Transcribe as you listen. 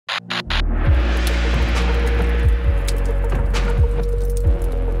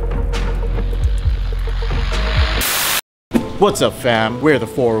What's up, fam? We're the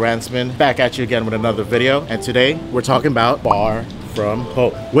 4 Rantsmen, back at you again with another video, and today we're talking about Far From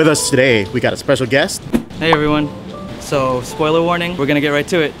Home. With us today, we got a special guest. Hey everyone. So, spoiler warning, we're gonna get right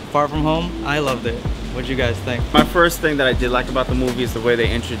to it. Far From Home, I loved it. What'd you guys think? My first thing that I did like about the movie is the way they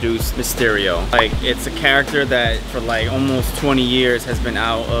introduced Mysterio. Like, it's a character that for like almost 20 years has been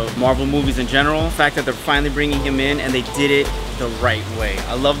out of Marvel movies in general. The fact that they're finally bringing him in and they did it the right way.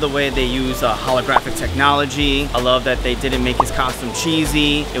 I love the way they use holographic technology. I love that they didn't make his costume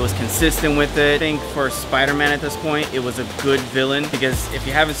cheesy. It was consistent with it. I think for Spider-Man at this point, it was a good villain because if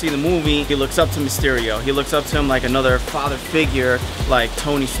you haven't seen the movie, he looks up to Mysterio. He looks up to him like another father figure like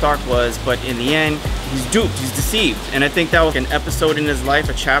Tony Stark was, but in the end, he's duped, he's deceived. And I think that was an episode in his life,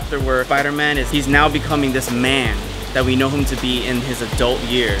 a chapter where Spider-Man he's now becoming this man that we know him to be in his adult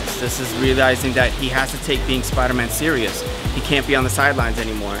years. This is realizing that he has to take being Spider-Man serious. He can't be on the sidelines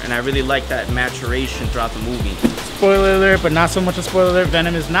anymore. And I really like that maturation throughout the movie. Spoiler alert, but not so much a spoiler alert.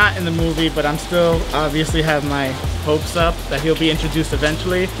 Venom is not in the movie, but I'm still obviously have my hopes up that he'll be introduced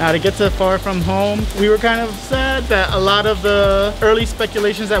eventually. Now, to get to Far From Home, we were kind of sad that a lot of the early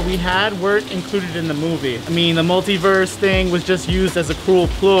speculations that we had weren't included in the movie. I mean, the multiverse thing was just used as a cruel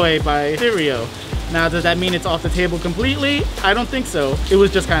ploy by Mysterio. Now, does that mean it's off the table completely? I don't think so. It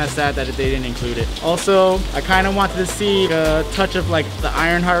was just kind of sad that they didn't include it. Also, I kind of wanted to see a touch of like the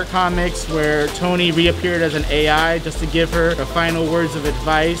Ironheart comics where Tony reappeared as an AI just to give her the final words of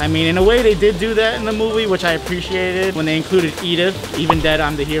advice. I mean, in a way, they did do that in the movie, which I appreciated when they included Edith, even dead,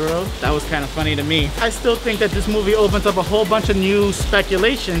 I'm the hero. That was kind of funny to me. I still think that this movie opens up a whole bunch of new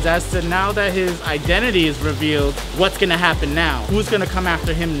speculations as to now that his identity is revealed, what's gonna happen now? Who's gonna come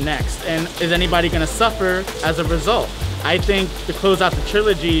after him next? And is anybody gonna suffer as a result? I think to close out the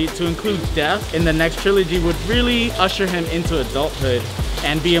trilogy, to include death in the next trilogy would really usher him into adulthood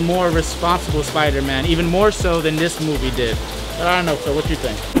and be a more responsible Spider-Man, even more so than this movie did. But I don't know, so what you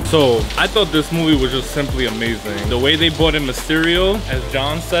think? So, I thought this movie was just simply amazing. The way they brought in Mysterio, as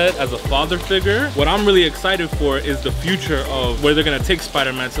John said, as a father figure. What I'm really excited for is the future of where they're gonna take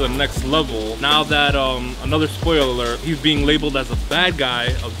Spider-Man to the next level. Now that, another spoiler alert, he's being labeled as a bad guy,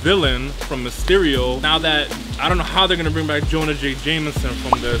 a villain from Mysterio. Now that, I don't know how they're gonna bring back Jonah J. Jameson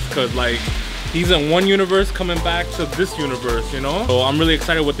from this, cause like, he's in one universe coming back to this universe, you know? So I'm really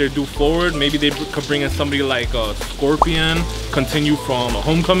excited what they do forward. Maybe they could bring in somebody like Scorpion, continue from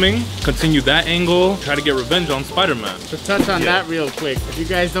Homecoming, continue that angle, try to get revenge on Spider-Man. To touch on that real quick, if you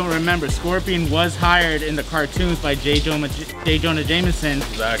guys don't remember, Scorpion was hired in the cartoons by J. Jonah Jameson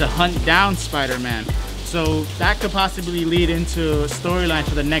to hunt down Spider-Man. So that could possibly lead into a storyline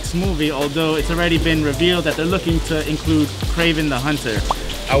for the next movie, although it's already been revealed that they're looking to include Kraven the Hunter.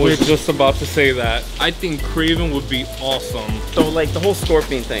 I was just about to say that. I think Kraven would be awesome. So like the whole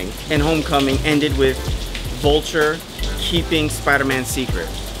Scorpion thing in Homecoming ended with Vulture keeping Spider-Man's secret,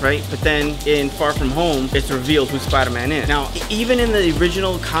 right? But then in Far From Home, it's revealed who Spider-Man is. Now, even in the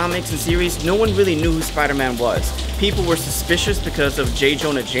original comics and series, no one really knew who Spider-Man was. People were suspicious because of J.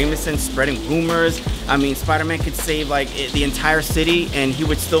 Jonah Jameson spreading rumors. I mean, Spider-Man could save like the entire city and he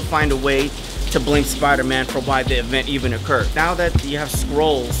would still find a way to blame Spider-Man for why the event even occurred. Now that you have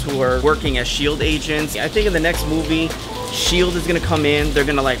Skrulls who are working as S.H.I.E.L.D. agents, I think in the next movie, S.H.I.E.L.D. is gonna come in, they're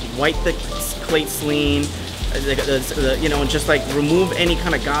gonna like wipe the slate clean, you know, and just like remove any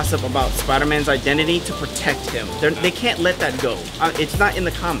kind of gossip about Spider-Man's identity to protect him. They can't let that go. It's not in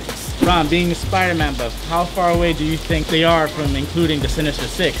the comics. Ron, being a Spider-Man buff, how far away do you think they are from including the Sinister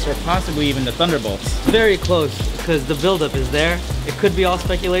Six or possibly even the Thunderbolts? Very close, because the buildup is there. It could be all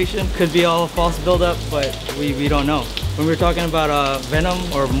speculation, could be all false buildup, but we don't know. When we were talking about Venom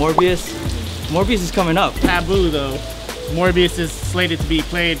or Morbius is coming up. Taboo though, Morbius is slated to be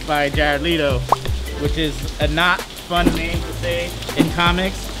played by Jared Leto, which is a not fun name to say in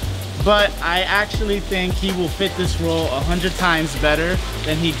comics. But I actually think he will fit this role 100 times better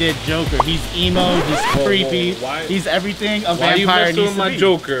than he did Joker. He's emo, he's creepy, he's everything a vampire needs to be. Why are you messing with my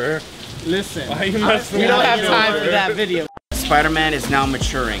Joker? Listen, why are you messing we with don't my have time Joker? for that video. Spider-Man is now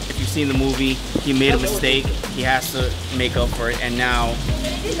maturing. If you've seen the movie, he made a mistake, he has to make up for it, and now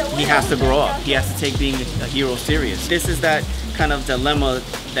he has to grow up. He has to take being a hero serious. This is that kind of dilemma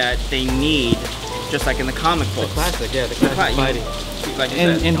that they need, just like in the comic books. The classic, yeah, the classic fighting. Like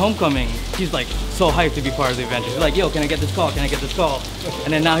in Homecoming, he's like so hyped to be part of the Avengers. He's like, yo, can I get this call? Can I get this call?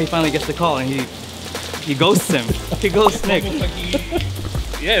 And then now he finally gets the call and he ghosts him. He ghosts Nick.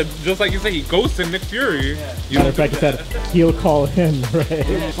 Yeah, just like you say, he ghosted Nick Fury. Yeah. Matter of fact, he said he'll call him, right?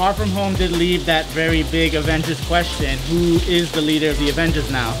 Yeah. Far From Home did leave that very big Avengers question. Who is the leader of the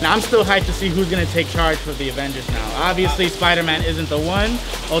Avengers now? Now, I'm still hyped to see who's going to take charge for the Avengers now. Obviously, Spider-Man isn't the one,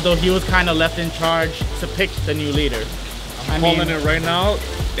 although he was kind of left in charge to pick the new leader. calling it right now,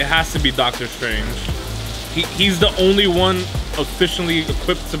 it has to be Doctor Strange. He's the only one officially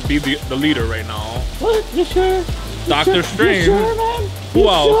equipped to be the leader right now. What? You sure? Doctor Strange. You sure, man? Who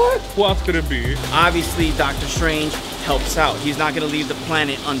else? Who else could it be? Obviously, Doctor Strange helps out. He's not going to leave the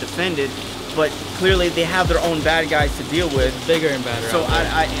planet undefended, but clearly they have their own bad guys to deal with. Bigger and better. So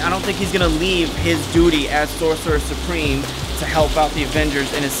I don't think he's going to leave his duty as Sorcerer Supreme to help out the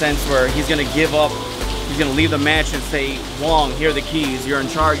Avengers in a sense where he's going to give up. He's going to leave the mansion and say, Wong, here are the keys. You're in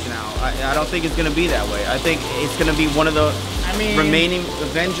charge now. I don't think it's going to be that way. I think it's going to be one of the remaining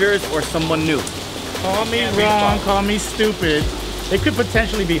Avengers or someone new. Call me wrong, call me stupid. It could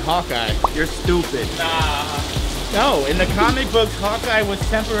potentially be Hawkeye. You're stupid. No, in the comic books, Hawkeye was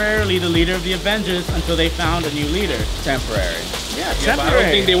temporarily the leader of the Avengers until they found a new leader. Temporary. Yeah, But I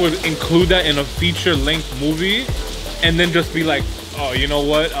don't think they would include that in a feature-length movie and then just be like, oh, you know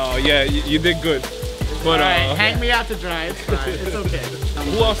what? Yeah, you did good. But Alright, hang me out to dry. It's fine. It's okay.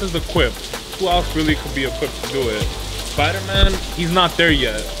 who else is equipped? Who else really could be equipped to do it? Spider-Man, he's not there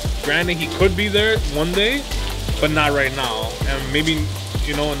yet. Granted, he could be there one day, but not right now. And maybe,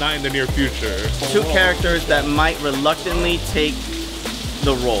 you know, not in the near future. Two characters that might reluctantly take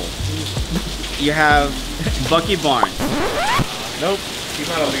the role. You have Bucky Barnes. Nope, he's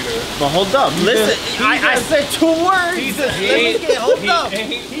not a leader. But hold up, listen. I said 2 words.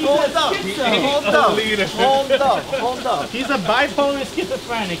 Hold up. He's a bipolar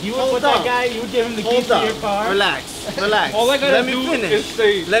schizophrenic. You would put that guy, you would give him the keys to your car. Relax. All I gotta Let me do finish. is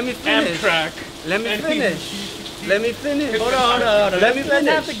say Let me finish. Amtrak. Let me finish. Hold on. Let me Let's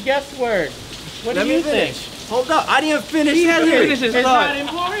have finish. the guess word. What Let do me you think? finish. Hold up. I didn't finish. He hasn't either. finished his It's thought. not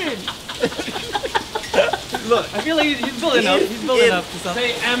important. Look. I feel like he's building up. He's building up to something.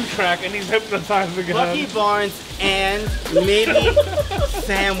 say Amtrak and he's hypnotized again. Bucky Barnes and maybe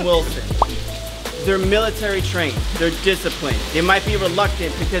Sam Wilson. They're military trained. They're disciplined. They might be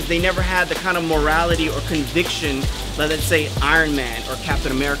reluctant because they never had the kind of morality or conviction that, let's say, Iron Man or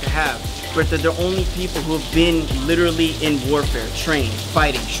Captain America have. But they're the only people who have been literally in warfare, trained,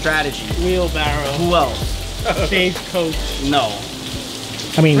 fighting, strategy. Wheelbarrow. Who else? Safe coach. No.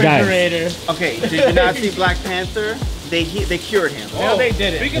 I mean, guys. Refrigerator. Okay, did you not see Black Panther? They cured him. No, they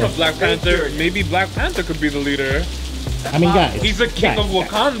did it. Speaking of Black Panther, maybe Black Panther could be the leader. I mean, guys. He's the king of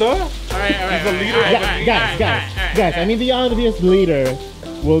Wakanda. Alright. He's the leader of Guys. I mean, the obvious leader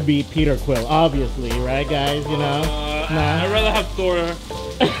will be Peter Quill, obviously, right, guys? You know. I'd rather have Thor.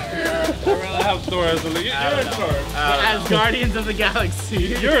 I'd rather have Thor as the leader. You're in charge. As Guardians of the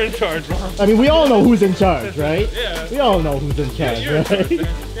Galaxy. You're in charge, bro. I mean, we all know who's in charge, right? Yeah. We all know who's in charge, You're in charge, right?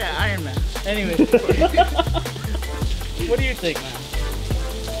 man. Yeah, Iron Man. Anyway. What do you think, man?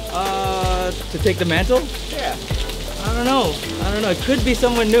 To take the mantle? Yeah. I don't know. It could be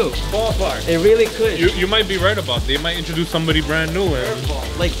someone new. Ballpark. It really could. You might be right about it. They might introduce somebody brand new. And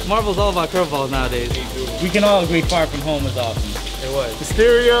Like, Marvel's all about curveballs nowadays. We can all agree Far From Home is awesome. It was.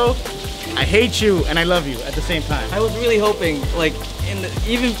 Mysterio, I hate you and I love you at the same time. I was really hoping, like,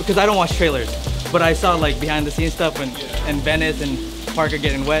 even because I don't watch trailers, but I saw like behind the scenes stuff and Venice and Parker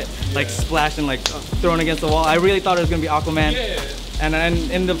getting wet, like splashing, like thrown against the wall. I really thought it was gonna be Aquaman. yeah. And then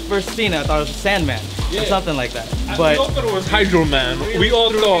in the first scene, I thought it was Sandman or something like that. We But all thought it was Hydro Man. We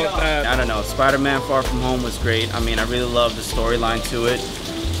all thought that. I don't know. Spider-Man Far From Home was great. I mean, I really love the storyline to it.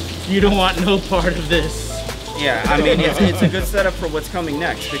 You don't want no part of this. Yeah, I mean, it's a good setup for what's coming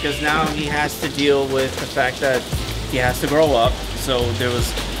next because now he has to deal with the fact that he has to grow up. So there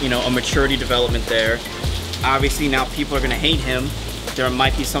was, you know, a maturity development there. Obviously, now people are gonna hate him. There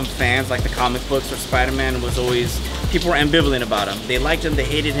might be some fans, like the comic books, where Spider-Man was always, people were ambivalent about him. They liked him, they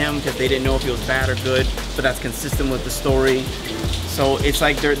hated him because they didn't know if he was bad or good, but that's consistent with the story. So it's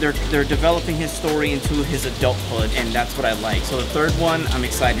like they're developing his story into his adulthood, and that's what I like. So the third one, I'm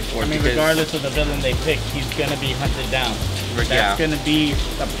excited for. I mean, because regardless of the villain they pick, he's gonna be hunted down. Yeah. That's gonna be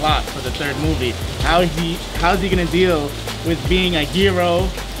the plot for the third movie. How's he gonna deal with being a hero,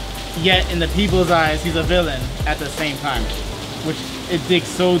 yet in the people's eyes he's a villain at the same time? Which it digs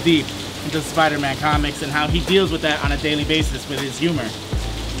so deep into Spider-Man comics and how he deals with that on a daily basis with his humor.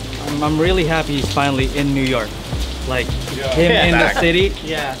 I'm really happy he's finally in New York. Like him in the city.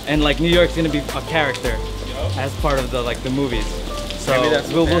 Yeah. And like New York's gonna be a character as part of the movies. So Maybe that's what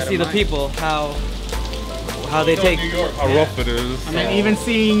they we'll had see in the mind. people how they take. New York, how rough it is. I mean, even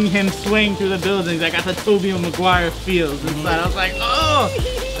seeing him swing through the buildings, I got the Tobey Maguire feels inside. I was like, oh,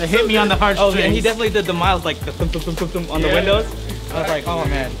 it hit me on the heartstrings. Oh, and he definitely did the Miles, like the thump, thump, thump, thump, thump on the windows. I was like, oh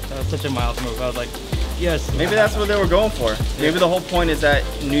man, that was such a Miles move. I was like, yes. maybe that's what they were going for. Maybe the whole point is that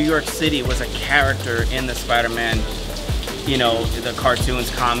New York City was a character in the Spider-Man you know, the cartoons,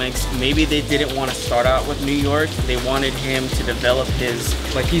 comics, maybe they didn't want to start out with New York. They wanted him to develop his,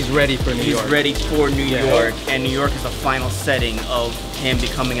 Like he's ready for New York. he's ready for New York, and New York is the final setting of him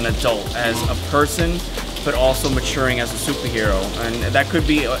becoming an adult as a person, but also maturing as a superhero. And that could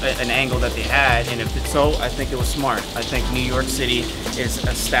be an angle that they had, and if it's so, I think it was smart. I think New York City is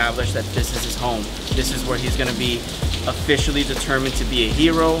established that this is his home. This is where he's gonna be officially determined to be a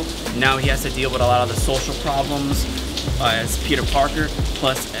hero. Now he has to deal with a lot of the social problems as Peter Parker,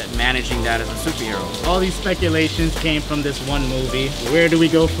 plus managing that as a superhero. All these speculations came from this one movie. Where do we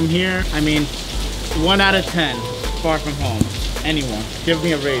go from here? I mean, 1 out of 10, Far From Home. Anyone, give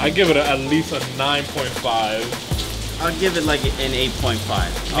me a rating. I give it at least a 9.5. I'll give it like an 8.5.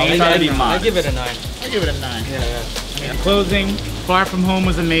 I I'll try to be I modest. give it a 9. I give it a 9. Yeah. In closing, Far From Home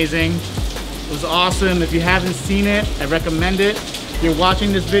was amazing. It was awesome. If you haven't seen it, I recommend it. If you're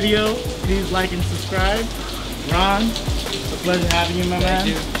watching this video, please like and subscribe. Ron, it's a pleasure having you, my man.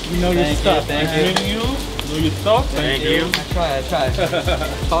 you. You know your Thank you, stuff. thank man. you. Meeting you, know your stuff. Thank you. I try.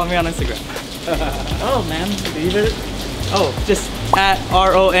 Follow me on Instagram. Oh man, leave it. Oh, just at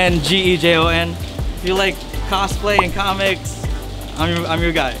RONGEJON. If you like cosplay and comics, I'm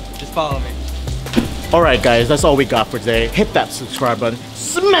your guy. Just follow me. All right, guys, that's all we got for today. Hit that subscribe button,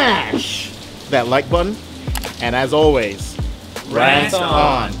 smash that like button, and as always, rant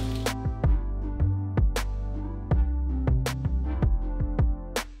on.